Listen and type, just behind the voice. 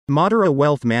Modera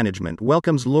Wealth Management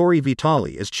welcomes Laurie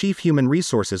Vitali as Chief Human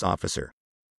Resources Officer.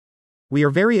 We are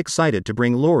very excited to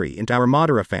bring Laurie into our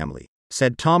Modera family,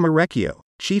 said Tom Orecchio,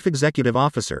 Chief Executive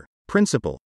Officer,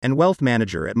 Principal, and Wealth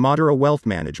Manager at Modera Wealth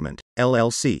Management,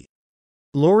 LLC.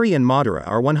 Laurie and Modera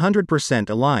are 100%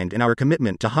 aligned in our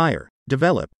commitment to hire,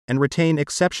 develop, and retain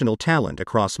exceptional talent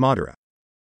across Modera.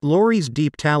 Laurie's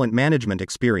deep talent management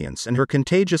experience and her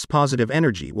contagious positive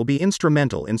energy will be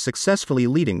instrumental in successfully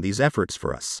leading these efforts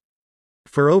for us.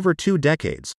 For over 2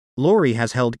 decades, Laurie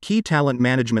has held key talent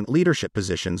management leadership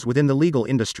positions within the legal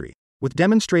industry, with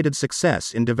demonstrated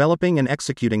success in developing and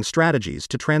executing strategies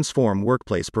to transform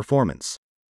workplace performance.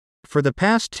 For the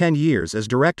past 10 years as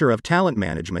Director of Talent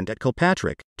Management at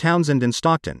Kilpatrick, Townsend &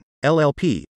 Stockton,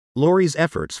 LLP, Laurie's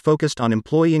efforts focused on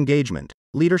employee engagement,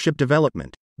 leadership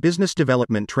development, business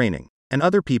development training, and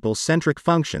other people-centric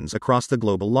functions across the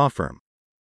global law firm.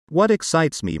 What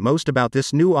excites me most about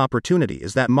this new opportunity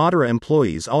is that Modera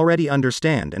employees already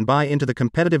understand and buy into the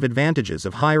competitive advantages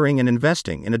of hiring and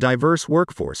investing in a diverse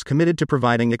workforce committed to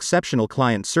providing exceptional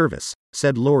client service,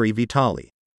 said Laurie Vitali.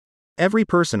 Every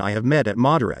person I have met at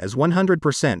Modera is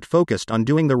 100% focused on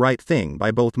doing the right thing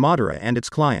by both Modera and its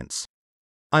clients.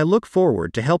 I look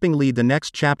forward to helping lead the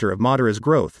next chapter of Modera's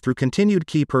growth through continued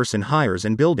key person hires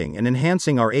and building and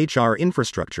enhancing our HR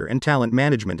infrastructure and talent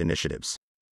management initiatives.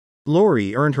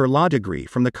 Laurie earned her law degree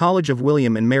from the College of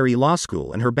William and Mary Law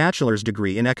School and her bachelor's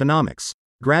degree in economics,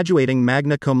 graduating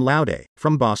magna cum laude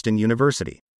from Boston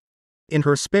University. In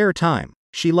her spare time,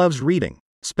 she loves reading,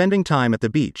 spending time at the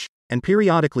beach, and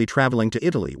periodically traveling to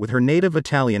Italy with her native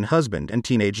Italian husband and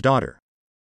teenage daughter.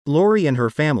 Laurie and her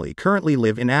family currently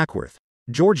live in Acworth,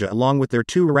 Georgia, along with their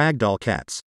 2 ragdoll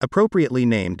cats, appropriately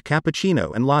named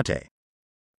Cappuccino and Latte.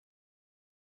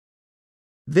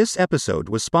 This episode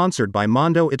was sponsored by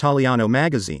Mondo-Italiano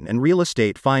magazine and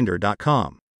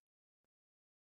realestatefinder.com.